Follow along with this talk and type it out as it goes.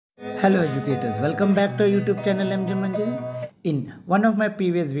Hello educators, welcome back to our YouTube channel MJ Manjari. In one of my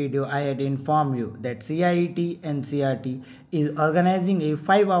previous video, I had informed you that CIET NCERT is organizing a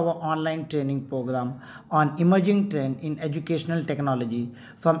 5-hour online training program on emerging trend in educational technology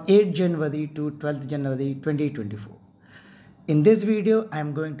from 8 January to 12th January 2024. In this video, I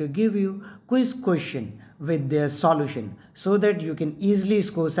am going to give you quiz question with their solution so that you can easily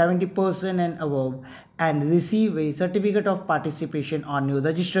score 70% and above and receive a certificate of participation on your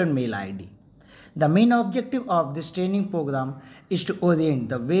registered mail ID. The main objective of this training program is to orient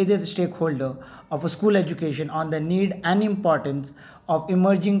the various stakeholders of school education on the need and importance of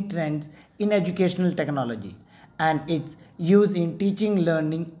emerging trends in educational technology and its use in teaching,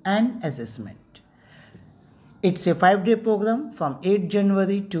 learning and assessment. It's a 5-day program from 8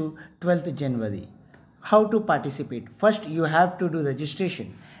 January to 12th January. How to participate? First, you have to do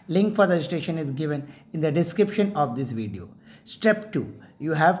registration. Link for registration is given in the description of this video. Step 2,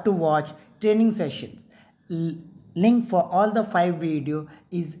 you have to watch training sessions. Link for all the 5 videos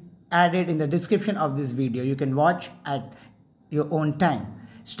is added in the description of this video. You can watch at your own time.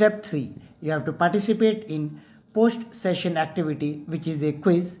 Step 3, you have to participate in post-session activity, which is a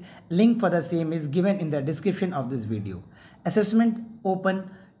quiz. Link for the same is given in the description of this video. Assessment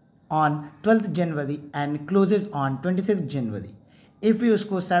open on 12th January and closes on 26th January. If you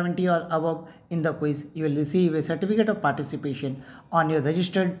score 70 or above in the quiz, you will receive a certificate of participation on your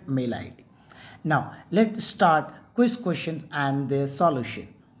registered mail ID. Now, let's start quiz questions and their solution.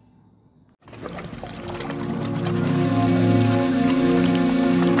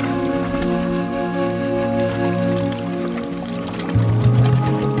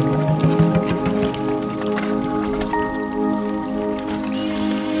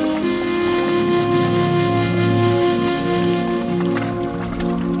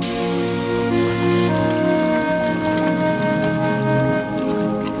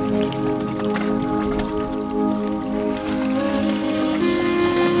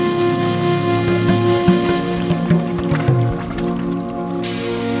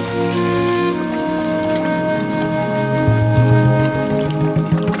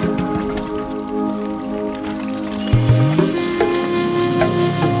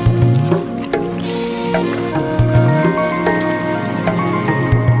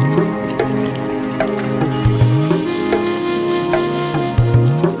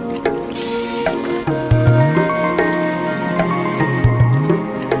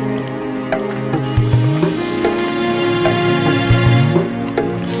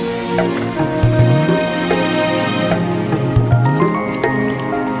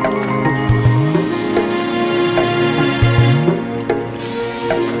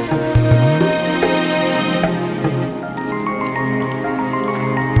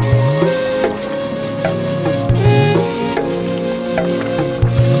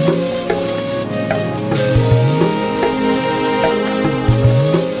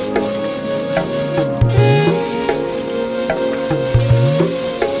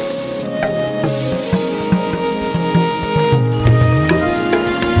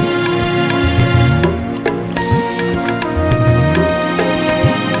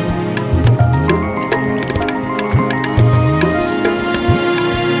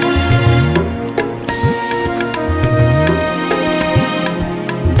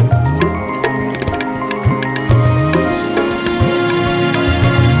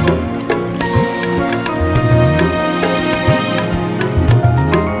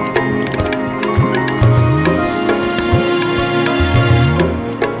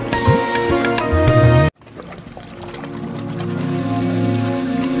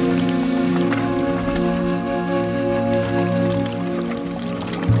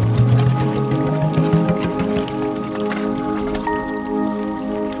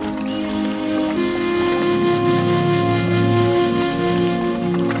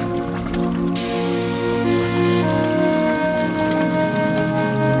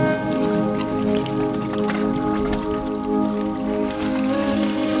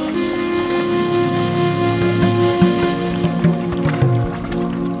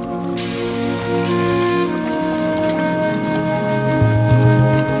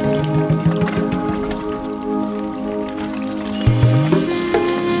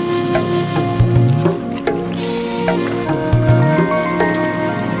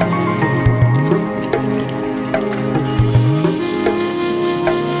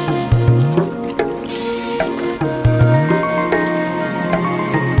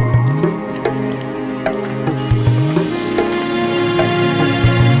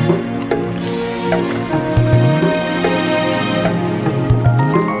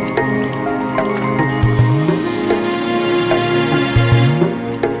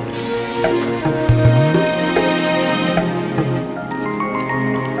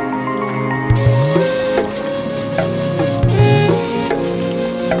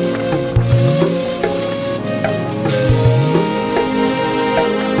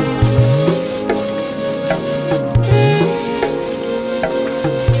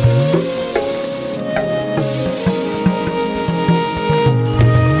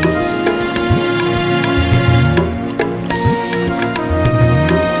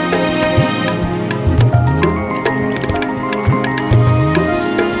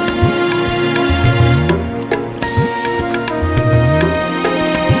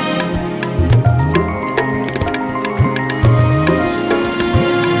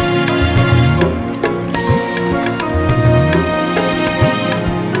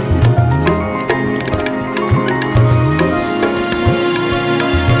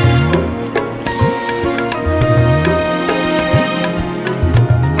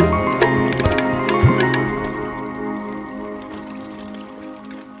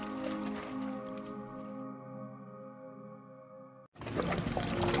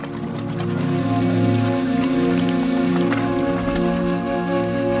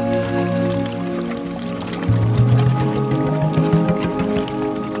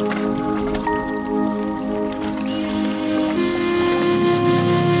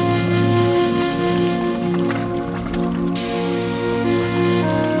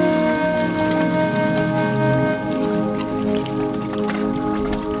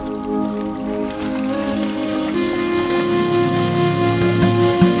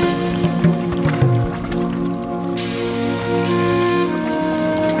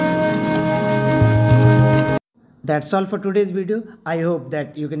 That's all for today's video. I hope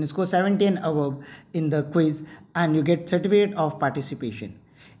that you can score 70 and above in the quiz and you get certificate of participation.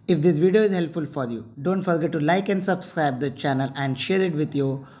 If this video is helpful for you, don't forget to like and subscribe the channel and share it with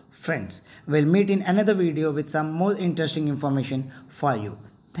your friends. We'll meet in another video with some more interesting information for you.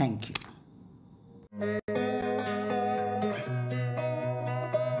 Thank you.